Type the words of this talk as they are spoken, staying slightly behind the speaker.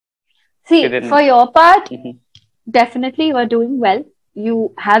See, within. for your part, Mhm. definitely you are doing well. You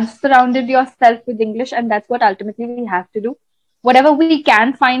have surrounded yourself with English, and that's what ultimately we have to do. Whatever we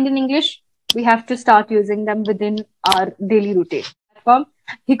can find in English, we have to start using them within our daily routine. Platform.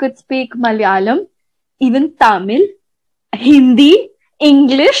 He could speak Malayalam, even Tamil, Hindi,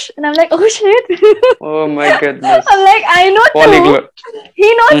 English, and I'm like, oh shit. Oh my goodness. I'm like, I know Polyglot. two. He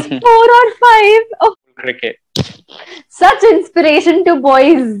knows Mhm. 4 or 5. Oh, Cricket. such inspiration to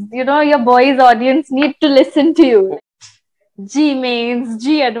boys. You know, your boys' audience need to listen to you. G mains,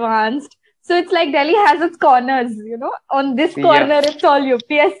 G advanced. So it's like Delhi has its corners, you know. On this Yeah. corner, it's all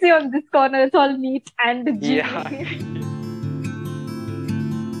UPSC. On this corner, it's all NEET and G. Yeah.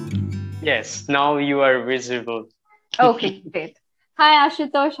 Yes, now you are visible. Okay, great. Hi,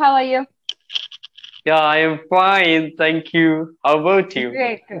 Ashutosh. How are you? Yeah, I am fine. Thank you. How about you?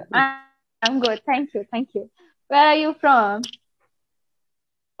 Great. I'm good. Thank you. Thank you. Where are you from?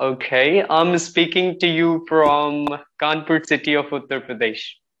 Okay, I'm speaking to you from Kanpur city of Uttar Pradesh.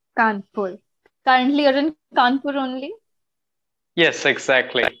 Kanpur. Currently, you're in Kanpur only? Yes,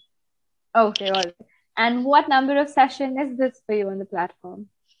 exactly. Okay, all right. And what number of session is this for you on the platform?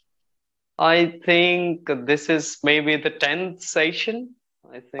 I think this is maybe the 10th session,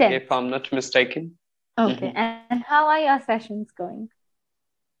 I think, 10th. if I'm not mistaken. Okay. And how are your sessions going?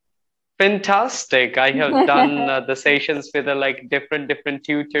 Fantastic. I have done the sessions with like different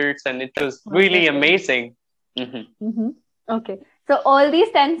tutors, and it was really Wonderful. amazing. Mhm. Mm-hmm. Okay. So all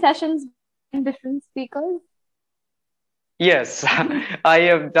these 10 sessions in different speakers? Yes, I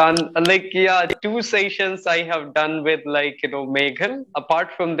have done like, yeah, 2 sessions I have done with like, Meghal.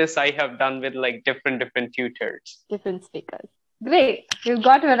 Apart from this, I have done with like different tutors. Different speakers. Great. You've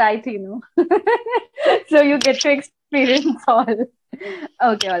got variety, you know. So you get to experience all.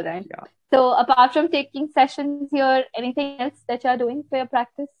 Okay, all right. Yeah. So apart from taking sessions here, anything else that you're doing for your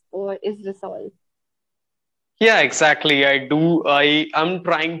practice, or is this all? Yeah, exactly. I'm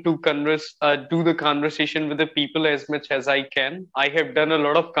trying to do the conversation with the people as much as I can. I have done a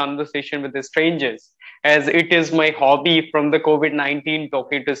lot of conversation with the strangers, as it is my hobby from the COVID-19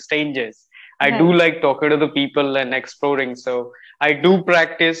 talking to strangers. I do Right. like talking to the people and exploring. So I do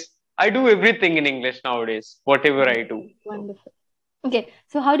practice. I do everything in English nowadays, whatever I do. Wonderful. Wonderful. Okay.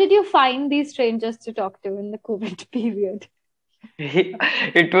 So how did you find these strangers to talk to in the COVID period?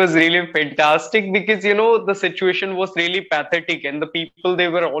 It was really fantastic because the situation was really pathetic, and the people, they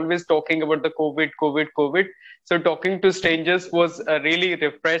were always talking about the COVID. So talking to strangers was really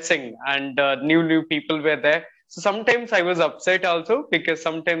refreshing, and new people were there. So sometimes I was upset also, because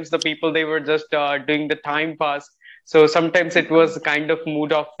sometimes the people, they were just doing the time pass. So sometimes it was kind of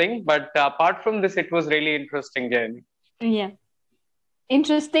mood off thing, but apart from this, it was really interesting journey. Yeah.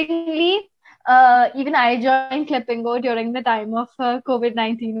 Interestingly, even I joined Clapingo during the time of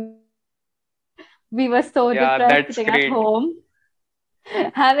COVID-19. We were so Yeah, depressed that's sitting at great. home,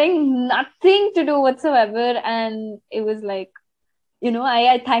 having nothing to do whatsoever. And it was like, you know,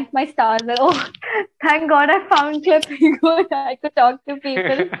 I thank my stars that, oh, thank God I found Clapingo. I could talk to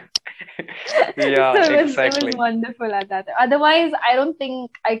people. So Yeah, it was exactly. wonderful at that. Otherwise, I don't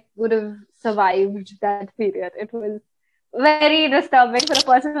think I would have survived that period. It was very disturbing for a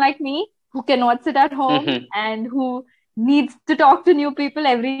person like me who cannot sit at home Mhm. and who needs to talk to new people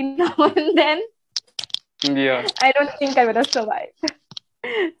every now and then. Yeah. I don't think I would have survived.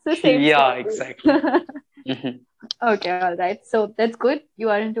 So same Yeah, story. exactly. Mhm. Okay, all right. So that's good. You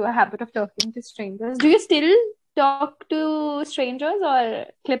are into a habit of talking to strangers. Do you still talk to strangers or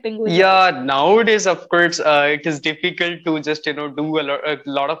clipping was all? Yeah, nowadays, of course, it is difficult to just, do a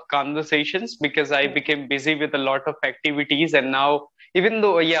lot of conversations, because I became busy with a lot of activities. And now, even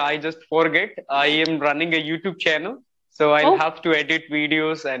though, yeah, I just forget, I am running a YouTube channel. So I'll Oh, have to edit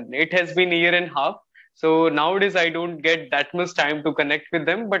videos, and it has been a year and a half. So nowadays, I don't get that much time to connect with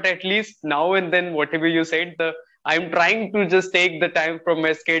them. But at least now and then, whatever you said, I'm trying to just take the time from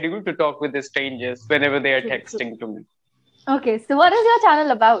my schedule to talk with the strangers whenever they are true, true. texting to me. Okay, so what is your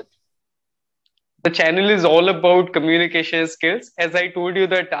channel about? The channel is all about communication skills. As I told you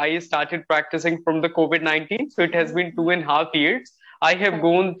that I started practicing from the COVID-19, so it has been 2.5 years. I have Right.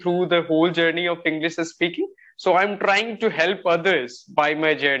 gone through the whole journey of English speaking. So I'm trying to help others by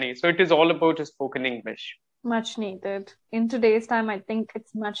my journey. So it is all about spoken English. Much needed. In today's time, I think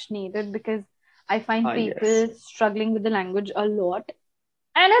it's much needed because I find Ah, yes. people struggling with the language a lot.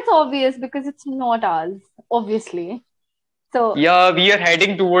 And it's obvious because it's not ours, obviously. So, Yeah, we are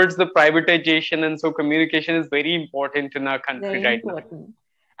heading towards the privatization, and so communication is very important in our country very right now. important.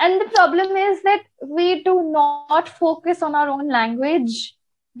 And the problem is that we do not focus on our own language.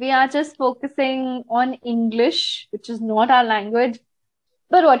 We are just focusing on English, which is not our language.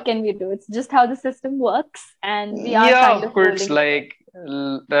 But what can we do? It's just how the system works, and we are Yeah, kind of of course. holding. Like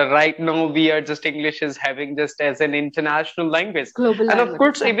right now, we are just English is having just as an international language. Global And of language,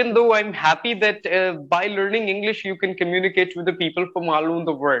 course, even exactly. though I'm happy that by learning English, you can communicate with the people from all over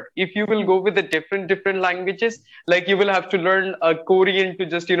the world. If you will Hmm. go with the different languages, like you will have to learn Korean to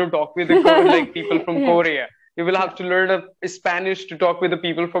just talk with the like people from Yeah, Korea. You will yeah. have to learn a Spanish to talk with the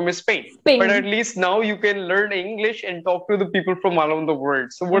people from Spain. But at Spain, least now you can learn English and talk to the people from all over the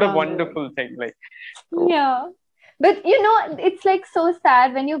world. So what a around the world. wonderful thing! Like. Oh, Yeah. But it's like so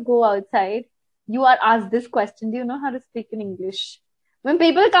sad when you go outside, you are asked this question, do you know how to speak in English? When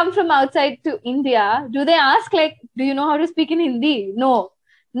people come from outside to India, do they ask like, do you know how to speak in Hindi? No.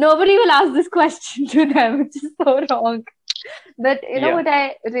 Nobody will ask this question to them, which is so wrong. But you know yeah. what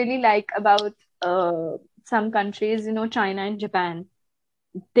I really like about some countries, China and Japan,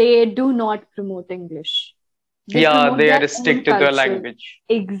 they do not promote English. They Yeah, promote they their are own stick to the culture. language.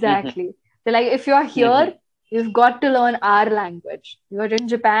 Hmm. Exactly. They're like, if you're Hmm. here, you've got to learn our language. You're in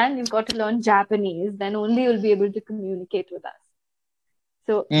Japan, you've got to learn Japanese. Then only you'll be able to communicate with us.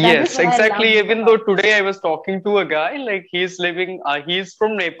 So that is Yes, what I love exactly. Even though about. today I was talking to a guy, like he's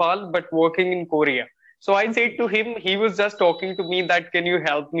from Nepal, but working in Korea. So I said Okay. to him, he was just talking to me that, can you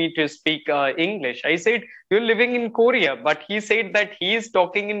help me to speak English? I said, you're living in Korea, but he said that he is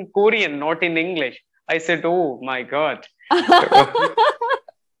talking in Korean, not in English. I said, oh my God.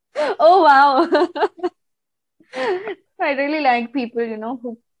 Oh wow. I really like people,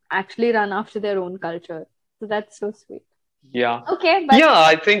 who actually run after their own culture. So that's so sweet. Yeah. Okay, but Yeah,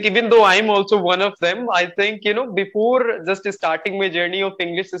 I think even though I'm also one of them, I think, before just starting my journey of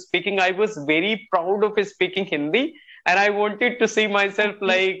English speaking, I was very proud of speaking Hindi. And I wanted to see myself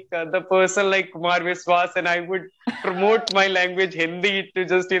okay. like the person like Kumar Viswas, and I would promote my language Hindi to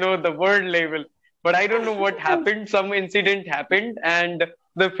just, the world level. But I don't know what happened. Some incident happened, and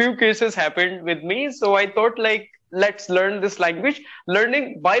the few cases happened with me. So I thought, like, let's learn this language.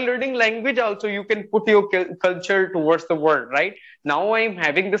 By learning language also, you can put your culture towards the world, right? Now I'm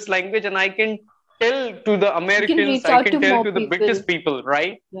having this language, and I can tell to the You can Americans, reach I out can to tell more to the British people. people,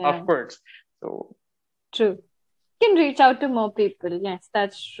 right? Yeah, Of course. So true. You can reach out to more people. Yes,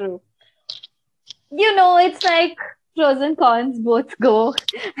 that's true. It's like pros and cons both go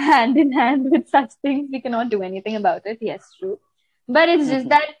hand in hand with such things. We cannot do anything about it. Yes, true. But it's just mhm.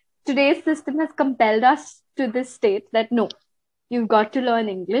 that today's system has compelled us to this state that no, you've got to learn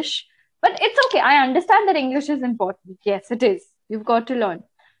English. But it's okay. I understand that English is important. Yes, it is. You've got to learn.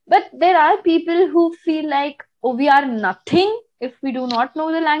 But there are people who feel like, oh, we are nothing if we do not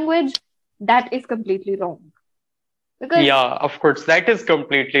know the language. That is completely wrong. Because Yeah, of course, that is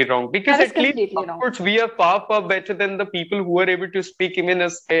completely wrong. Because that is at least, completely of wrong. course, we are far better than the people who are able to speak even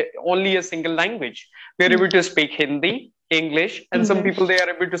only a single language. We are Hmm. able to speak Hindi, English, and some people English. they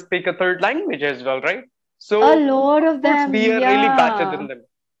are able to speak a third language as well, right? A So, lot of of course, we them, are really better yeah. than them.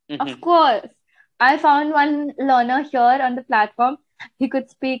 Of Hmm. course. I found one learner here on the platform. He could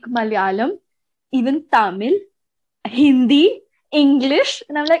speak Malayalam, even Tamil, Hindi, English.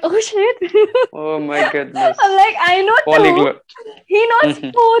 And I'm like, oh shit. Oh my I'm goodness. like, I know two. Polyglot. He knows Hmm.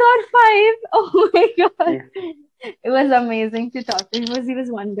 four or five. Oh my God. Yeah. It was amazing to talk to him. He was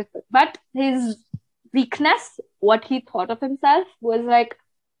wonderful. But his weakness, what he thought of himself, was like,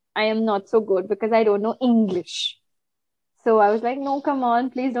 I am not so good because I don't know English. So I was like, no, come on,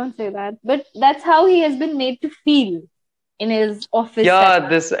 please don't say that. But that's how he has been made to feel in his office Yeah, setup.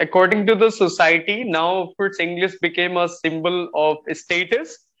 this according to the society, now of course English became a symbol of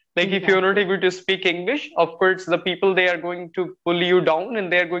status. Like if you're not Exactly. able to speak English, of course the people they are going to pull you down,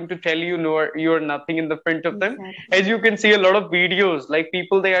 and they are going to tell you no, you're nothing in the front of them. As Exactly. you can see a lot of videos, like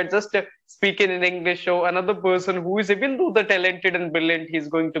people they are just speaking in English, so another person who is, even though the talented and brilliant, he's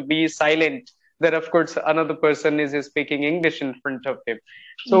going to be silent. That of course another person is speaking English in front of him.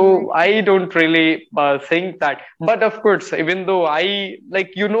 So Exactly. I don't really think that. But of course, even though I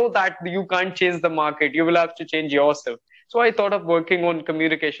like, that you can't change the market, you will have to change yourself. So I thought of working on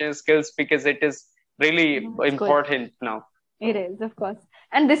communication skills because it is really No, it's good. important now. It is, of course.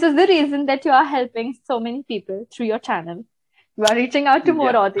 And this is the reason that you are helping so many people through your channel. You are reaching out to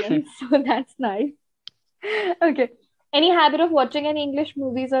more Yeah. audience. So that's nice. Okay. Any habit of watching any English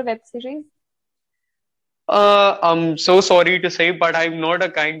movies or web series? I'm so sorry to say, but I'm not a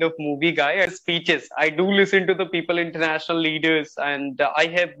kind of movie guy. Speeches. I do listen to the people, international leaders, and I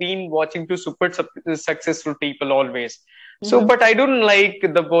have been watching to successful people always. So, Mm-hmm. but I don't like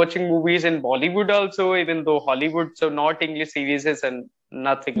the watching movies in Bollywood also, even though Hollywood, so not English series and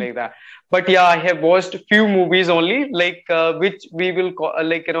nothing like that. But yeah, I have watched few movies only, like which we will call,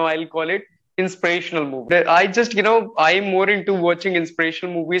 like I'll call it Inspirational movie. I just, I'm more into watching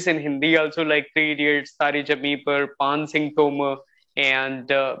inspirational movies in Hindi also, like Three Idiots, Tare Zameen Par, Pan Singh Tomar,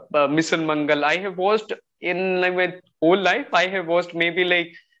 and Mission Mangal. I have watched in like my whole life. I have watched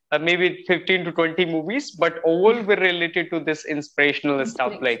maybe 15 to 20 movies, but all were related to this inspirational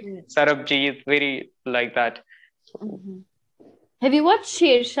stuff, like Inspiration. Sarabjit, very like that. So, Hmm. Have you watched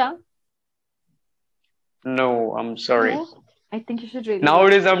Shersha? no, I'm sorry. No, I think you should really watch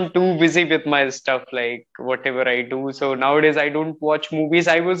Nowadays, I'm Shersha. too busy with my stuff, like whatever I do. So nowadays, I don't watch movies.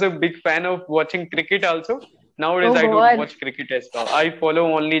 I was a big fan of watching cricket also. Nowadays, Oh I don't God. watch cricket as well. I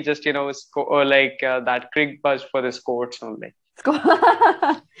follow only just, that cricket buzz for the sports only. Score.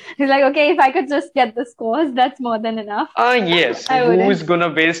 He's like, okay, if I could just get the scores, that's more than enough. Yes. I Who's wouldn't. gonna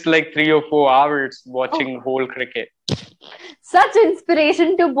waste like 3 or 4 hours watching Oh, whole cricket? such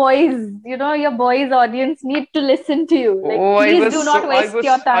inspiration to boys. You know, your boys' audience need to listen to you. Like, Oh, please do not waste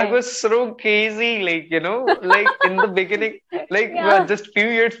your I time. was so crazy, like in the beginning, Yeah. just few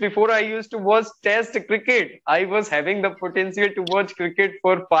years before I used to watch Test cricket. I was having the potential to watch cricket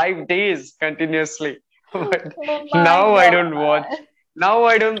for 5 days continuously, but Oh my now I don't watch. God. Now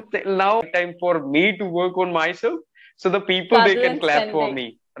I don't. Now time for me to work on myself, so the people they Rather can than clap for spending.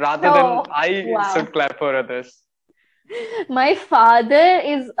 me rather than Oh, I wow. should clap for others. My father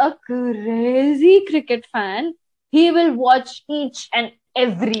is a crazy cricket fan. He will watch each and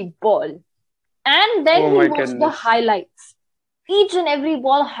every ball. And then Oh he'll my watch the goodness. highlights. Each and every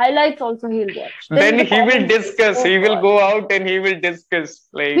ball highlights also he'll watch. Then Then the he will commentaries. discuss. Oh He will God. go out and he will discuss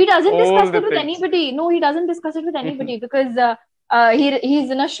He like doesn't discuss all the it with things. anybody. No, he doesn't discuss it with anybody because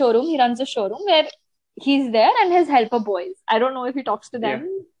he's in a showroom. He runs a showroom where he's there and his helper boys. I don't know if he talks to Yeah.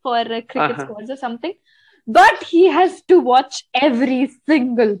 them for cricket Uh-huh. scores or something, but he has to watch every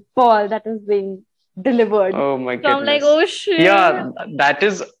single ball that is being delivered. Oh my So I'm like, goodness. oh shit. Yeah, that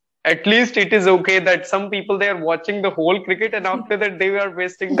is at least it is okay that some people they are watching the whole cricket and after that they are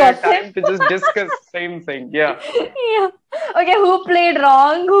wasting their Gossip. time to just discuss same thing. Yeah. Yeah. Okay, who played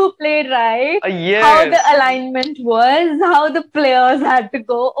wrong? Who played right? How the Yes. alignment was, how the players had to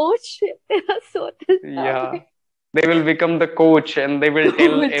go. Oh shit, they are so Yeah. disturbing. They will become the coach and they will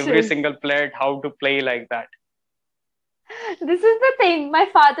tell every Coaches. single player how to play like that. This is the thing. My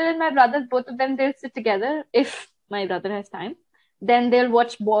father and my brothers, both of them, they'll sit together if my brother has time. Then they'll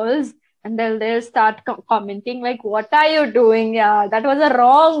watch balls and they'll start commenting like, "What are you doing? Yeah, that was a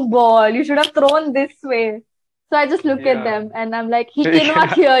wrong ball. You should have thrown this way." So I just look at Yeah. them and I'm like, "He cannot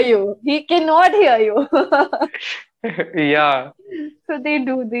Yeah. hear you. He cannot hear you." Yeah. So they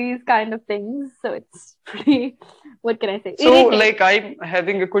do these kind of things. So it's pretty, what can I say? So Irritating. like I'm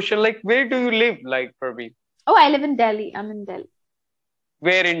having a question like where do you live like Praveen? Oh, I live in Delhi. I'm in Delhi.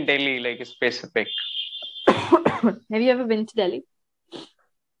 Where in Delhi like specific? Have you ever been to Delhi?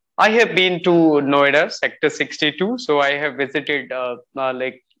 I have been to Noida, Sector 62. So I have visited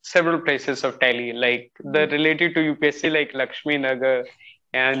like several places of Delhi, like the Mm. related to UPSC, like Lakshmi Nagar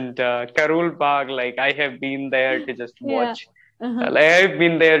and Karol Bagh. Like I have been there to just Yeah. watch. Uh-huh. Like, I have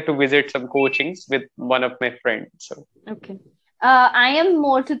been there to visit some coachings with one of my friends. So Okay. I am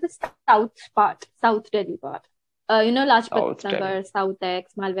more to the south part, South Delhi part. Lajpat South Delhi. Nagar, South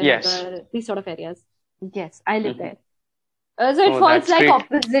X, Malviya Yes. Nagar, these sort of areas. Yes, I live Mhm. there. So it Oh, falls that's like great.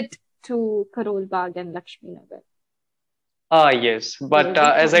 opposite to Karol Bagh and Lakshmi Nagar. Yes. They But they,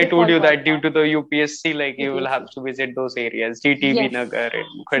 as fall, I they told fall you quite that due far. to the UPSC, like you will have UPSC. to visit those areas, GTV Yes, Nagar and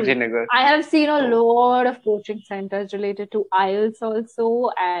Mukherjee true. Nagar. I have seen a So lot of coaching centers related to IELTS also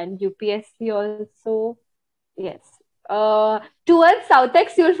and UPSC also. Yes. Towards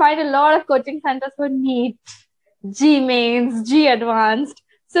Southex, you'll find a lot of coaching centers for NEET, G Mains, G Advanced.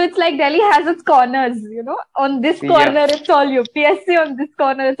 So it's like Delhi has its corners, On this yeah. corner, it's all UPSC. On this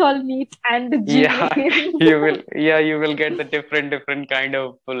corner, it's all NEET and G Yeah, Mains. you will get the different kind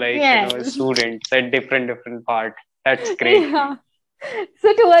of like, Yes. students at different part. That's great. Yeah.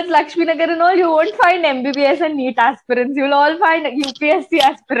 So towards Lakshmi Nagar and all, you won't find MBBS and NEET aspirants. You'll all find UPSC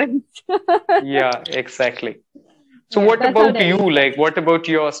aspirants. Yeah, exactly. So Yes, what that's how about you? Delhi is. Like, what about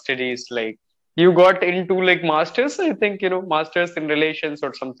your studies? Like, you got into like masters, I think, masters in relations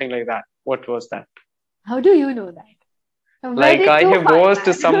or something like that. What was that? How do you know that? Where Like, did I you have find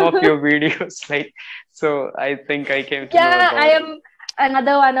watched some of that? your videos, like, so I think I came to know Yeah, I about it. am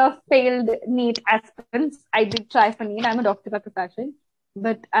another one of failed NEET aspirants. I did try for NEET. I'm a doctor by profession,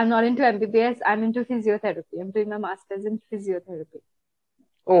 but I'm not into MBBS. I'm into physiotherapy. I'm doing my master's in physiotherapy.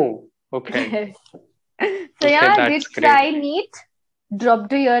 Oh, okay. Yes. So Okay, yeah, I did that's great. try NEET,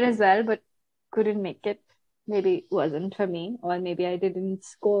 dropped a year as well, but couldn't make it. Maybe it wasn't for me, or maybe I didn't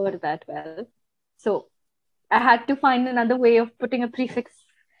score that well. So I had to find another way of putting a prefix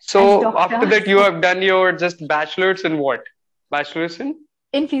as So after doctors that, you have done your just bachelor's in what? Bachelor's in?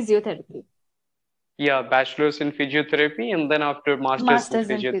 in physiotherapy, Yeah, bachelor's in physiotherapy, and then after master's in masters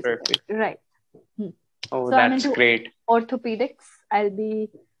in physiotherapy. physiotherapy. Right. Hmm. Oh, So I'm that's into great. orthopedics. I'll be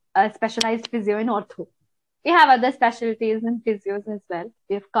a specialized physio in ortho. We have other specialties in physios as well.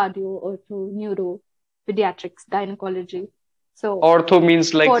 We have cardio, ortho, neuro, pediatrics, gynecology. So Ortho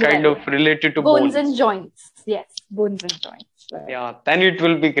means like core kind of value. related to Bones and bones. joints. Yes, bones and joints. Right. Yeah, then it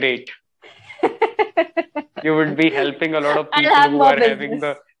will be great. You would be helping a lot of I'll people have who more are having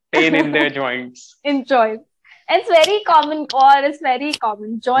business the pain in their joints. in joints. It's very common, or it's very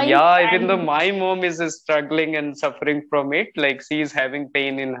common. Joints Yeah, even though and my mom is struggling and suffering from it, like she's having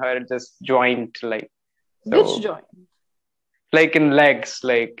pain in her just joint, like which so, joint? like in legs,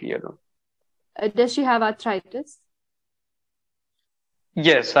 like you know. Does she have arthritis?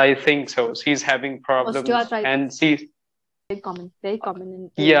 Yes, I think so. She's having problems, and Osteoarthritis? she, Very common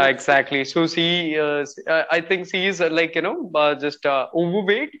in yeah, older age. exactly. So she, I think she is like just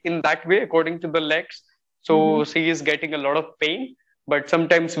overweight in that way, according to the legs. Mm-hmm. So she is getting a lot of pain. But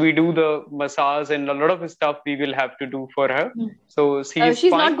sometimes we do the massage and a lot of stuff we will have to do for her. So she is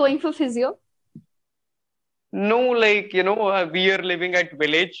She's not fine. going for physio. No, like we are living at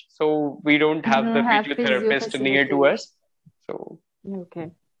village, so we don't You have the don't have physio physiotherapist near to facilities. us. So Okay.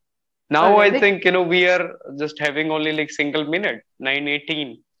 All now I right. think we are just having only like single minute,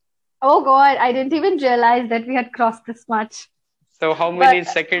 9:18. Oh God, I didn't even realize that we had crossed this much. So how But many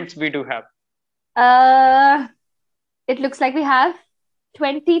seconds we do have? uh, it looks like we have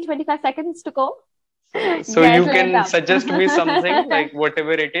 25 seconds to go. So Get you lit can up. suggest me something like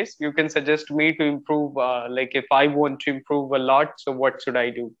whatever it is. You can suggest me to improve. Like if I want to improve a lot, so what should I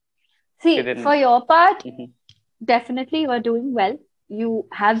do See, within? for your part, Mhm. definitely you are doing well. You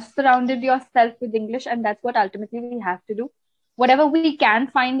have surrounded yourself with English, and that's what ultimately we have to do. Whatever we can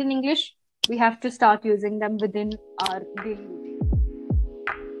find in English, we have to start using them within our daily routine.